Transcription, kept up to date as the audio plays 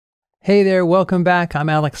Hey there, welcome back. I'm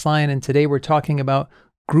Alex Lyon, and today we're talking about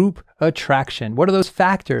group attraction. What are those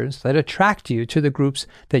factors that attract you to the groups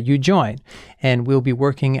that you join? And we'll be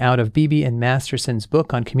working out of Beebe and Masterson's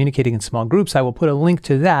book on communicating in small groups. I will put a link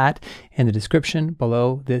to that in the description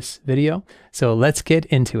below this video. So let's get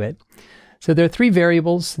into it. So there are three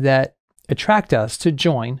variables that attract us to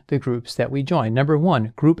join the groups that we join. Number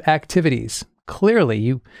one, group activities.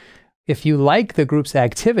 Clearly, if you like the group's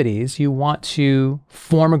activities, you want to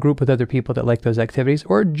form a group with other people that like those activities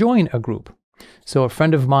or join a group. So a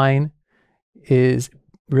friend of mine is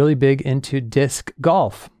really big into disc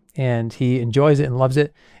golf and he enjoys it and loves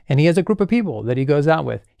it. And he has a group of people that he goes out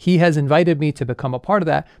with. He has invited me to become a part of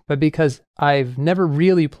that, but because I've never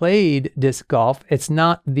really played disc golf, it's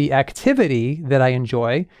not the activity that I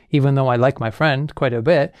enjoy, even though I like my friend quite a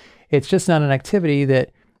bit. It's just not an activity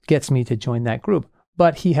that gets me to join that group.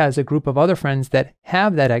 But he has a group of other friends that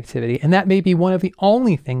have that activity, and that may be one of the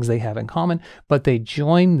only things they have in common, but they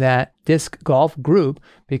join that disc golf group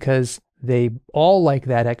because they all like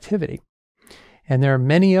that activity. And there are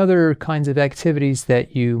many other kinds of activities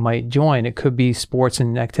that you might join. It could be sports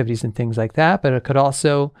and activities and things like that, but it could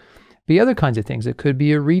also be other kinds of things. It could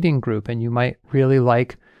be a reading group, and you might really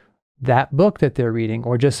like that book that they're reading,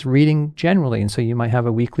 or just reading generally. And so you might have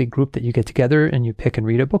a weekly group that you get together and you pick and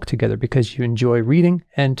read a book together because you enjoy reading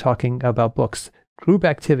and talking about books. Group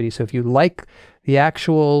activity. So if you like the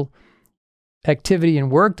actual activity and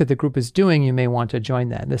work that the group is doing, you may want to join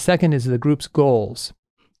that. And the second is the group's goals.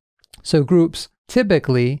 So groups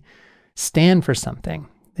typically stand for something,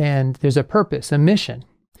 and there's a purpose, a mission.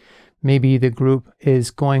 Maybe the group is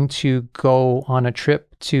going to go on a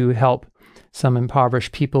trip to help some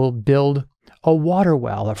impoverished people build a water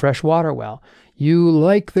well, a fresh water well. You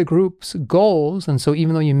like the group's goals, and so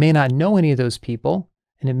even though you may not know any of those people,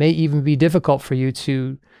 and it may even be difficult for you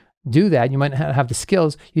to do that, you might not have the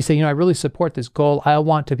skills, you say, I really support this goal, I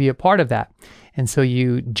want to be a part of that. And so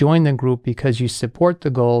you join the group because you support the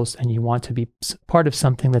goals and you want to be part of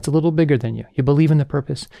something that's a little bigger than you. You believe in the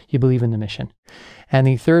purpose, you believe in the mission. And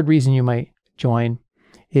the third reason you might join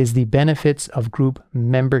is the benefits of group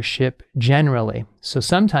membership generally. So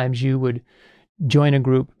sometimes you would join a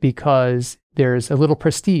group because there's a little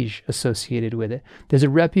prestige associated with it. There's a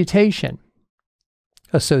reputation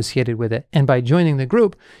associated with it. And by joining the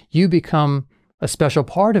group, you become a special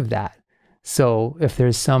part of that. So if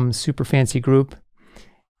there's some super fancy group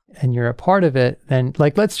and you're a part of it, then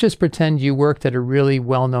let's just pretend you worked at a really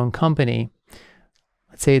well-known company.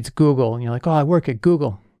 Let's say it's Google, and you're like, oh, I work at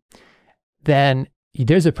Google. Then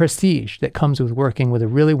there's a prestige that comes with working with a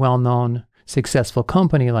really well-known, successful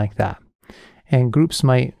company like that. And groups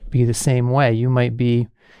might be the same way. You might be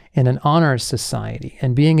in an honors society,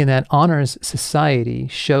 and being in that honors society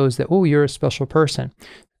shows that, oh, you're a special person.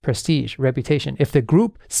 Prestige, reputation. If the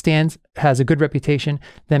group has a good reputation,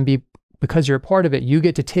 then because you're a part of it, you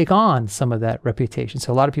get to take on some of that reputation.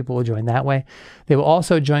 So a lot of people will join that way. They will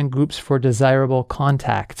also join groups for desirable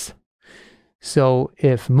contacts. So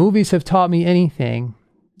if movies have taught me anything,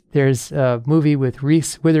 there's a movie with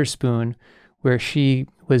Reese Witherspoon where she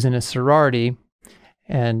was in a sorority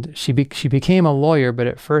and she became a lawyer, but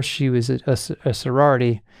at first she was a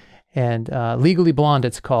sorority, and Legally Blonde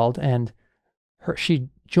it's called, and she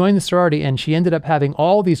joined the sorority and she ended up having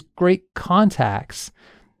all these great contacts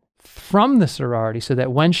from the sorority so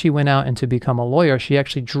that when she went out and to become a lawyer, she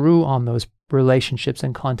actually drew on those relationships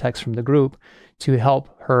and contacts from the group to help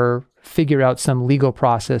her figure out some legal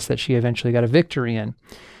process that she eventually got a victory in.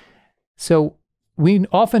 So we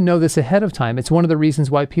often know this ahead of time. It's one of the reasons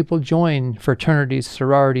why people join fraternities,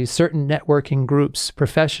 sororities, certain networking groups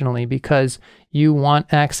professionally, because you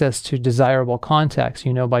want access to desirable contacts.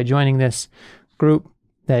 By joining this group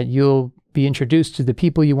that you'll be introduced to the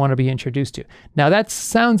people you want to be introduced to. Now that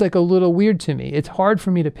sounds like a little weird to me. It's hard for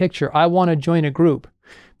me to picture, I want to join a group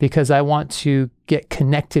because I want to get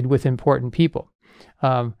connected with important people.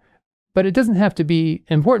 But it doesn't have to be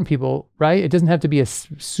important people, right? It doesn't have to be a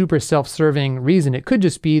super self-serving reason. It could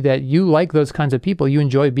just be that you like those kinds of people. You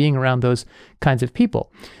enjoy being around those kinds of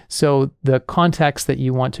people. So the contacts that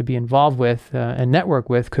you want to be involved with and network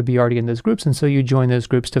with could be already in those groups. And so you join those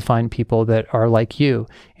groups to find people that are like you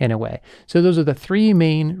in a way. So those are the three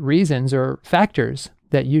main reasons or factors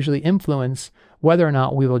that usually influence whether or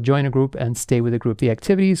not we will join a group and stay with a group: the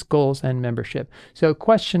activities, goals, and membership. So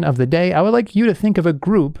question of the day, I would like you to think of a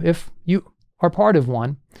group, if you are part of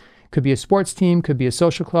one, could be a sports team, could be a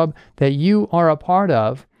social club, that you are a part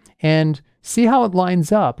of, and see how it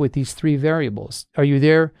lines up with these three variables. Are you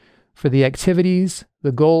there for the activities,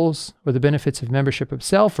 the goals, or the benefits of membership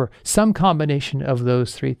itself, or some combination of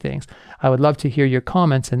those three things. I would love to hear your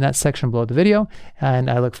comments in that section below the video, and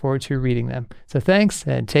I look forward to reading them. So thanks,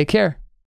 and take care.